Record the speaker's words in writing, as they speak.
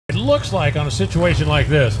looks like on a situation like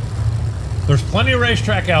this, there's plenty of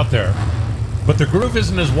racetrack out there, but the groove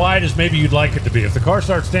isn't as wide as maybe you'd like it to be. If the car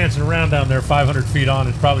starts dancing around down there 500 feet on,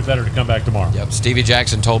 it's probably better to come back tomorrow. Yep. Stevie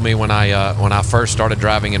Jackson told me when I first started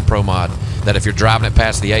driving in Pro Mod that if you're driving it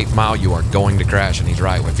past the 8th mile, you are going to crash, and he's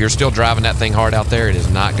right. If you're still driving that thing hard out there, it is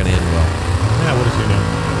not going to end well. Yeah, what is he doing?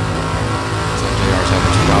 So JR's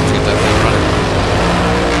having some problems to get that thing running.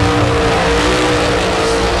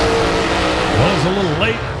 Well, it was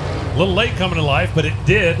a little late coming to life, but it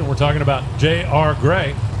did. And we're talking about J.R.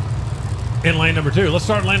 Gray in lane number 2. Let's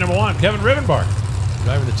start in lane number 1. Kevin Rivenbark,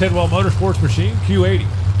 driving the Tidwell Motorsports machine, Q80.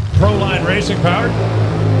 Pro-Line Racing powered.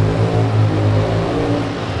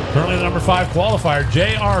 Currently the number 5 qualifier.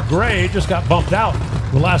 J.R. Gray just got bumped out.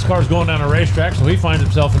 The last car's going down a racetrack, so he finds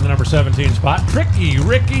himself in the number 17 spot.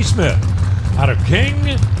 Rickie Smith out of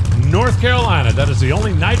King, North Carolina. That is the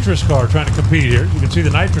only nitrous car trying to compete here. You can see the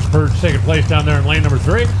nitrous purge taking place down there in lane number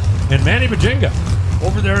 3. And Manny Buglinga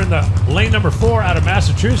over there in the lane number 4 out of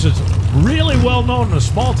Massachusetts. Really well known in the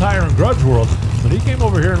small tire and grudge world. But he came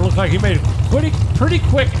over here and looked like he made a pretty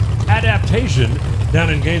quick adaptation down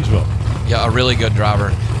in Gainesville. Yeah, a really good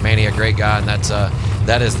driver. Manny, a great guy, and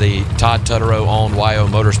that is the Todd Tutterow-owned YO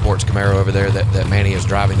Motorsports Camaro over there that Manny is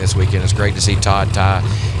driving this weekend. It's great to see Todd, Ty,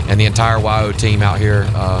 and the entire YO team out here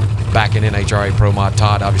back in NHRA Pro Mod.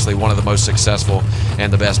 Todd, obviously one of the most successful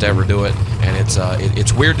and the best to ever do it, and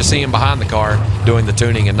it's weird to see him behind the car doing the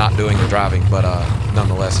tuning and not doing the driving, but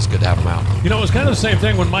nonetheless, it's good to have him out. You know, it was kind of the same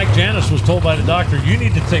thing when Mike Janis was told by the doctor, you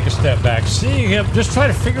need to take a step back. Seeing him, just try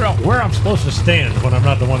to figure out where I'm supposed to stand when I'm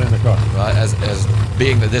not the one in the car. As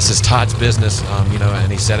being that this is Todd's business, you know, and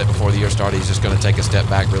he said it before the year started, he's just going to take a step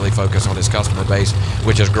back, really focus on his customer base,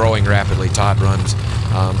 which is growing rapidly. Todd runs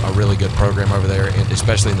a really good program over there,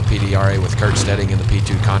 especially in the PDRA with Kurt Stedding and the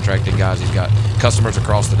P2 contracting guys. He's got customers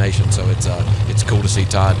across the nation, so it's cool to see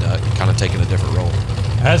Todd kind of taking a different role.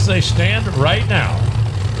 As they stand right now,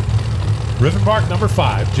 Rivenbark number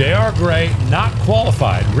 5, J.R. Gray not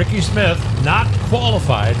qualified, Rickie Smith not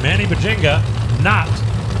qualified, Manny Buglinga not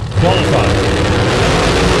qualified.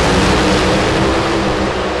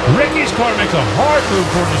 Rickie's car makes a hard move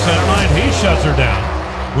toward the center line. He shuts her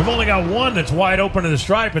down. We've only got one that's wide open in the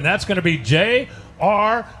stripe, and that's going to be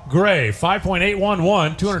J.R. Gray.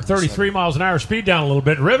 5.811, 233 miles an hour. Speed down a little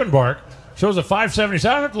bit. Rivenbark shows a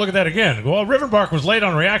 577. I have to look at that again. Well, Rivenbark was late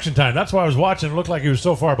on reaction time. That's why I was watching. It looked like he was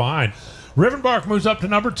so far behind. Rivenbark moves up to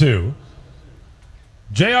number 2.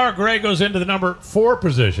 J.R. Gray goes into the number 4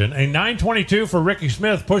 position. A 922 for Rickie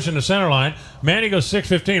Smith pushing the center line. Manny goes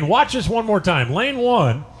 615. Watch this one more time. Lane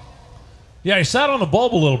 1. Yeah, he sat on the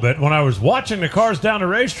bulb a little bit when I was watching the cars down the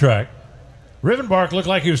racetrack. Rivenbark looked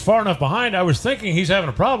like he was far enough behind. I was thinking he's having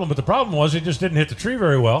a problem, but the problem was he just didn't hit the tree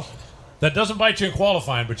very well. That doesn't bite you in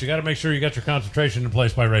qualifying, but you got to make sure you got your concentration in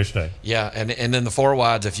place by race day. Yeah, and then the 4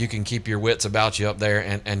 wides, if you can keep your wits about you up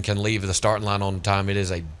there and can leave the starting line on time, it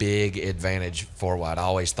is a big advantage 4 wide. I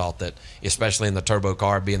always thought that, especially in the turbo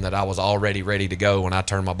car, being that I was already ready to go when I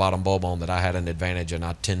turned my bottom bulb on, that I had an advantage, and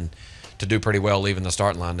I tend to do pretty well leaving the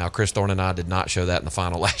starting line. Now, Chris Thorne and I did not show that in the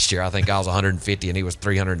final last year. I think I was 150 and he was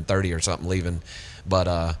 330 or something leaving.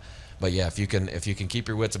 But yeah, if you can keep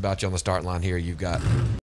your wits about you on the starting line here, you've got